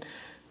properly and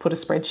put a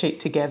spreadsheet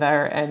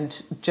together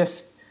and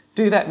just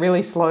do that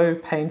really slow,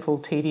 painful,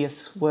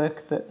 tedious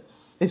work that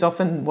is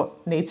often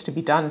what needs to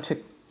be done to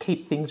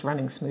keep things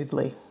running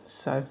smoothly.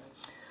 So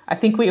I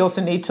think we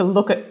also need to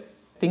look at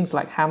things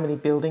like how many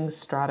buildings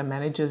strata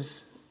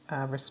managers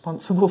are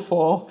responsible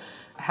for,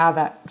 how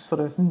that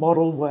sort of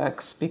model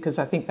works, because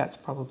I think that's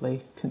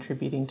probably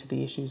contributing to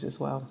the issues as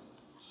well.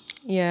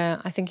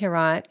 Yeah, I think you're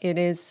right.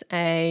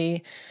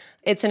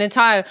 It's an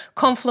entire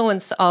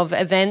confluence of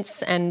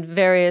events and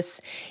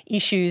various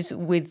issues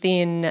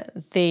within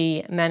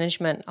the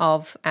management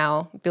of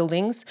our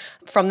buildings.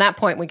 From that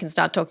point, we can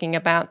start talking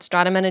about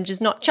strata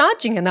managers not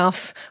charging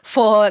enough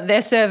for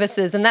their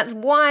services, and that's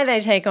why they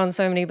take on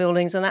so many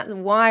buildings, and that's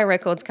why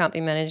records can't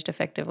be managed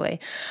effectively.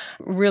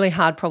 Really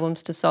hard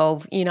problems to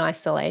solve in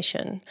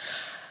isolation.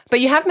 But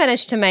you have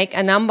managed to make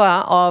a number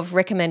of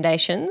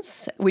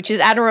recommendations, which is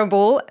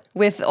admirable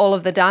with all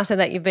of the data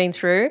that you've been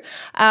through.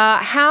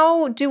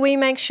 How do we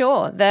make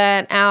sure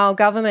that our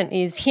government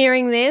is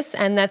hearing this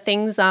and that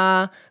things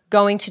are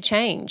going to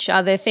change?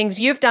 Are there things,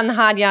 you've done the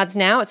hard yards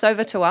now, it's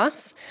over to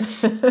us.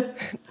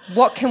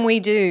 What can we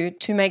do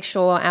to make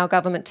sure our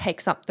government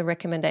takes up the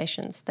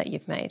recommendations that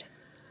you've made?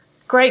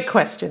 Great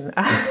question.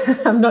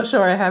 I'm not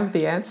sure I have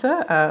the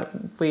answer.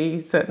 We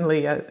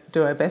certainly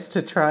do our best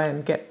to try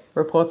and get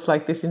reports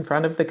like this in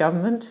front of the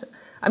government.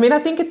 I mean, I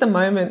think at the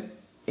moment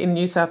in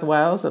New South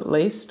Wales, at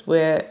least,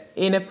 we're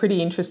in a pretty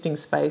interesting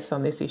space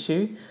on this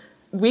issue.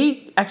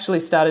 We actually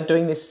started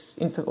doing this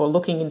or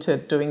looking into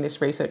doing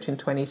this research in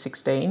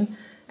 2016.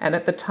 And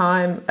at the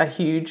time, a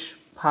huge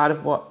part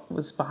of what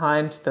was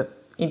behind the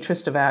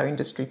interest of our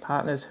industry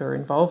partners who are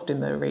involved in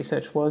the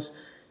research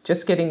was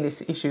just getting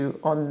this issue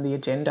on the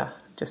agenda,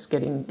 just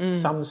getting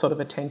some sort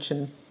of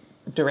attention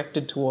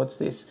directed towards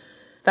this.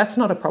 That's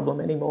not a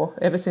problem anymore.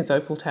 Ever since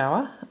Opal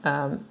Tower,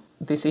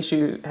 this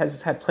issue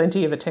has had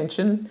plenty of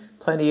attention,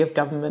 plenty of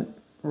government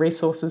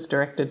resources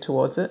directed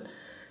towards it.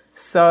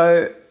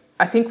 So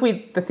I think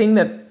the thing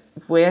that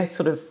we're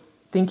sort of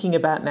thinking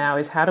about now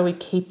is how do we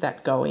keep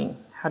that going?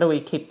 How do we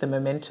keep the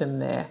momentum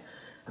there?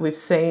 We've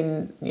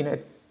seen,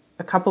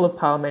 a couple of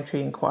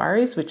parliamentary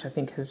inquiries, which I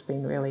think has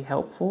been really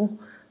helpful.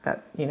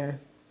 That,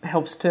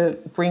 helps to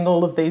bring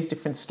all of these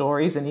different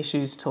stories and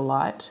issues to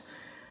light.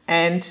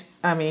 And,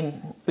 I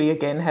mean, we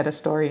again had a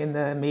story in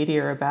the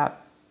media about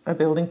a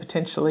building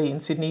potentially in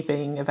Sydney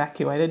being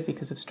evacuated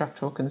because of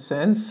structural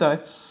concerns. So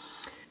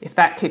if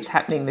that keeps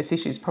happening, this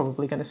issue is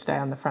probably going to stay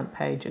on the front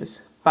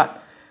pages.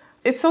 But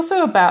it's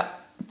also about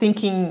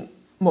thinking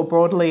more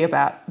broadly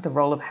about the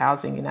role of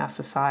housing in our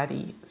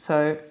society.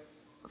 So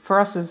for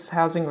us as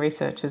housing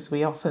researchers,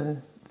 we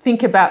often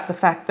think about the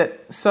fact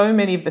that so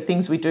many of the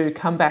things we do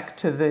come back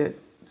to the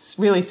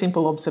really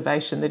simple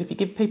observation that if you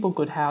give people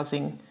good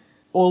housing,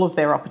 all of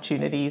their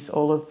opportunities,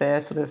 all of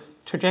their sort of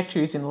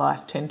trajectories in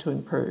life tend to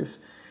improve.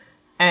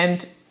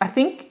 And I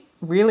think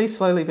really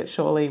slowly but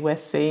surely we're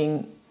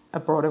seeing a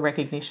broader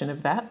recognition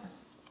of that.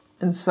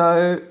 And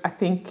so I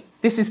think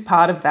this is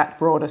part of that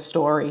broader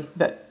story,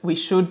 that we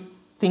should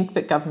think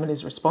that government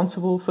is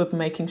responsible for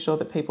making sure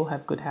that people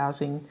have good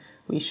housing.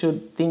 We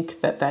should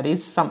think that that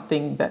is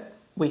something that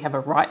we have a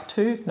right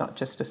to, not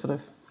just a sort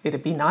of,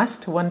 it'd be nice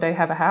to one day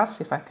have a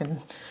house if I can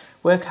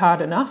work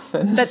hard enough.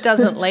 And that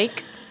doesn't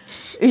leak.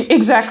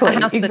 Exactly.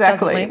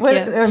 Leak,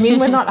 yeah. I mean,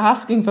 we're not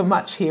asking for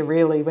much here,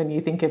 really, when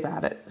you think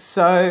about it.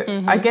 So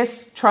I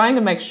guess trying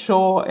to make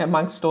sure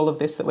amongst all of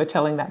this that we're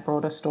telling that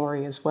broader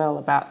story as well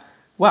about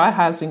why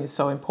housing is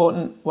so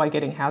important, why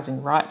getting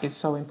housing right is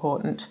so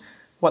important,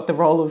 what the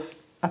role of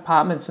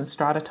apartments and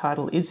strata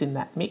title is in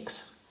that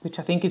mix, which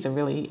I think is a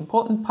really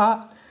important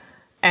part.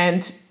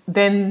 And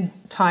then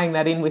tying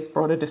that in with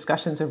broader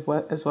discussions of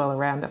work as well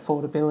around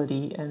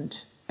affordability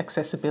and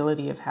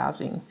accessibility of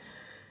housing.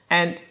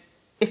 And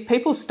if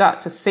people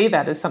start to see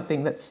that as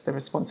something that's the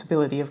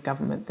responsibility of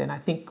government, then I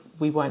think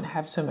we won't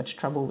have so much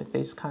trouble with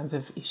these kinds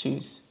of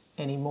issues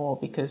anymore,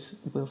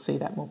 because we'll see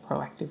that more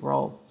proactive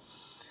role.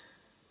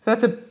 So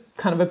that's a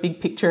kind of a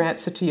big picture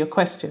answer to your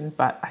question,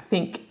 but I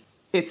think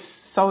it's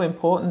so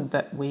important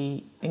that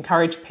we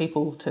encourage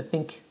people to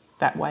think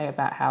that way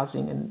about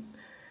housing and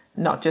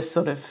not just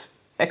sort of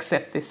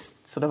accept this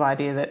sort of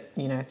idea that,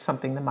 it's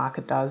something the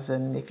market does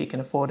and if you can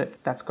afford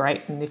it, that's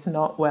great, and if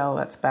not, well,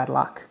 that's bad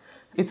luck.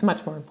 It's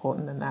much more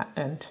important than that,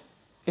 and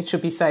it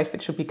should be safe,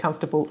 it should be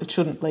comfortable, it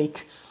shouldn't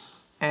leak,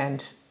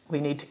 and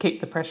we need to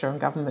keep the pressure on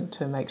government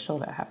to make sure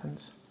that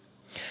happens.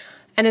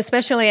 And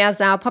especially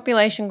as our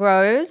population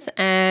grows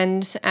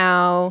and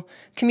our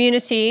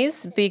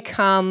communities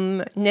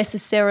become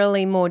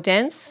necessarily more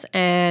dense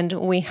and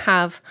we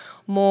have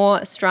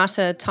more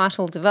strata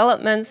title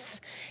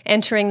developments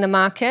entering the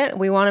market,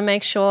 we want to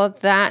make sure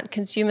that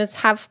consumers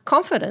have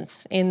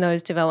confidence in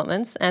those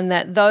developments, and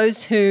that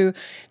those who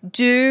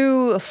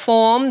do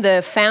form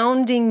the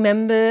founding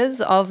members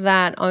of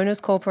that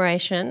owners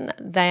corporation,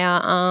 they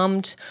are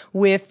armed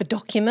with the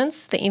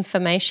documents, the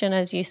information,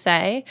 as you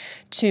say,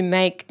 to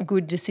make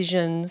good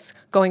decisions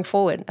going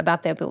forward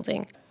about their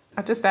building.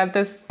 I'll just add,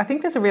 I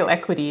think there's a real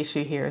equity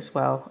issue here as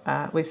well.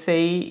 We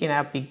see in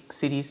our big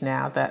cities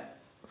now that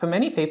for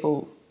many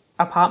people,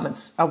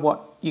 apartments are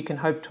what you can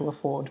hope to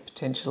afford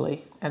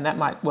potentially, and that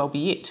might well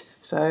be it.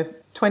 So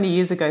 20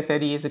 years ago,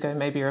 30 years ago,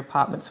 maybe your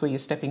apartments were your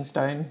stepping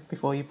stone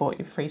before you bought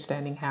your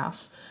freestanding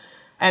house.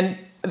 And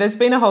there's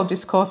been a whole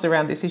discourse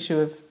around this issue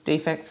of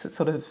defects, that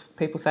sort of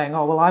people saying,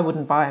 oh, well, I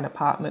wouldn't buy an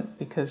apartment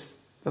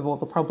because of all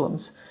the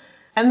problems.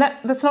 And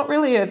that's not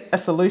really a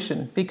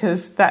solution,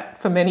 because that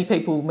for many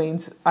people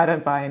means I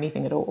don't buy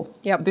anything at all.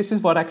 Yep. This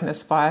is what I can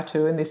aspire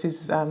to, and this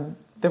is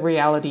the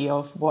reality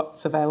of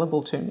what's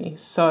available to me.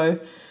 So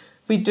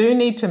we do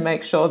need to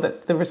make sure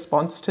that the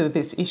response to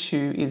this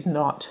issue is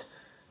not,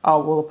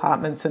 oh, well,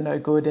 apartments are no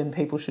good and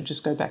people should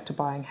just go back to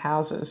buying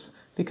houses,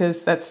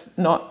 because that's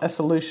not a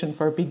solution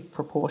for a big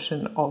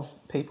proportion of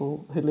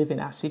people who live in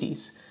our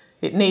cities.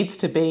 It needs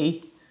to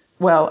be,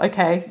 well,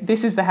 okay,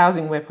 this is the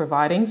housing we're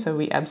providing, so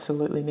we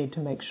absolutely need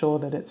to make sure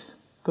that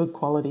it's good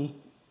quality,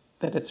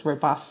 that it's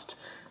robust,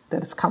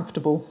 that it's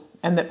comfortable,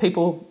 and that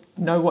people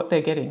know what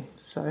they're getting.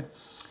 So,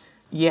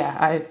 yeah,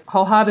 I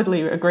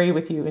wholeheartedly agree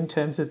with you in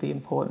terms of the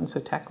importance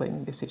of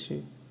tackling this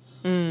issue.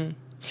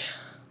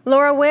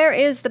 Laura, where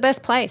is the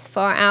best place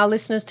for our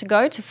listeners to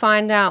go to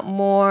find out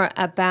more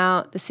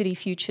about the City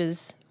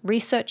Futures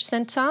Research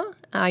Centre?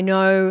 I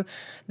know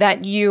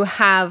that you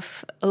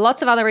have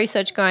lots of other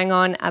research going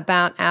on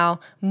about our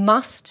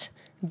must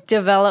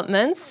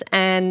developments,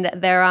 and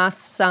there are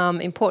some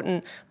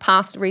important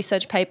past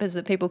research papers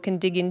that people can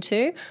dig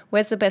into.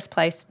 Where's the best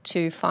place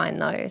to find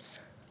those?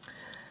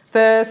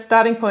 The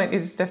starting point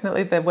is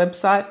definitely the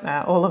website.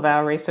 All of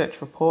our research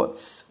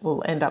reports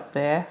will end up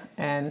there,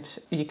 and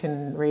you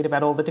can read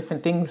about all the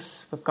different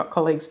things. We've got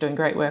colleagues doing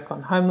great work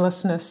on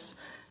homelessness,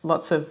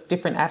 lots of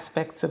different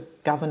aspects of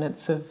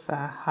governance of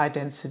high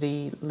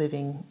density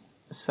living.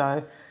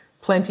 So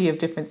plenty of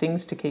different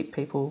things to keep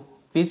people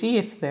busy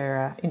if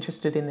they're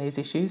interested in these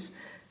issues.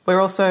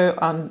 We're also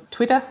on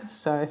Twitter,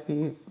 so if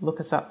you look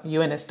us up,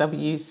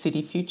 UNSW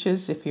City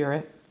Futures, if you're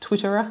a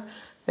Twitterer,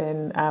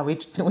 then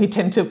we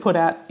tend to put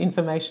out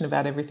information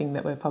about everything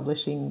that we're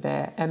publishing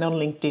there, and on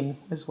LinkedIn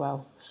as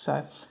well. So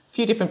a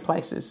few different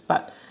places,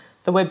 but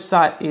the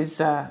website is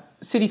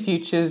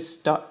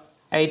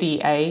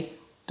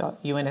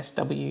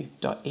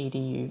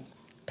cityfutures.ada.unsw.edu.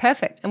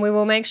 Perfect. And we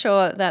will make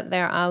sure that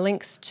there are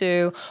links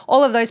to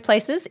all of those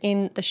places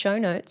in the show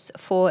notes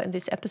for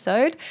this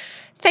episode.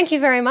 Thank you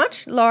very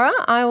much, Laura.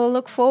 I will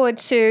look forward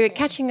to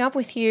catching up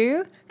with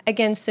you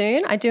again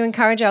soon. I do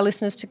encourage our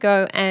listeners to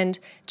go and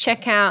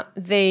check out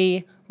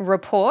the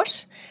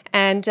report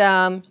and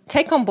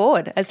take on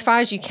board as far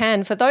as you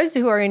can for those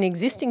who are in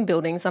existing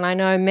buildings. And I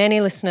know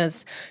many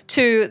listeners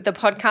to the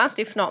podcast,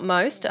 if not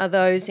most, are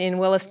those in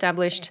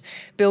well-established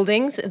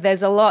buildings.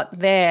 There's a lot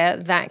there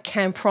that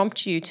can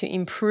prompt you to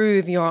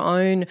improve your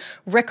own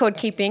record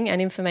keeping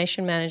and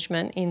information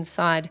management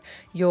inside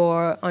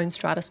your own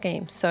strata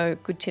scheme. So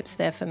good tips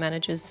there for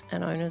managers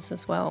and owners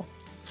as well.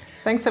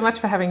 Thanks so much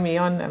for having me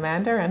on,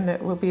 Amanda, and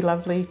it will be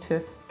lovely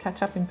to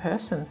catch up in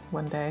person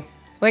one day.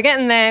 We're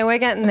getting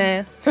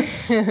there.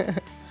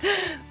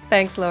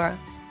 Thanks, Laura.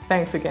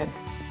 Thanks again.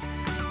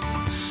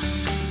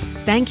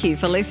 Thank you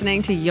for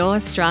listening to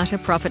Your Strata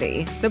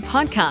Property, the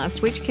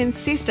podcast which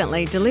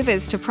consistently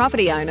delivers to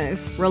property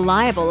owners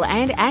reliable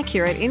and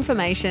accurate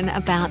information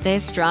about their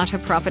strata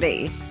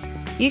property.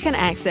 You can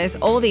access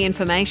all the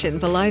information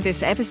below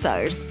this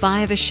episode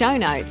via the show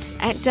notes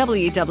at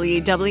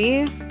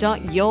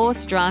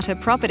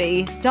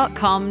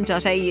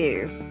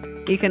www.yourstrataproperty.com.au.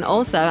 You can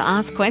also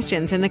ask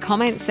questions in the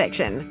comments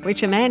section,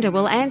 which Amanda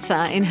will answer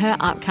in her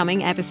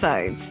upcoming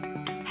episodes.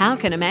 How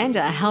can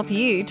Amanda help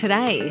you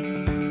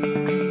today?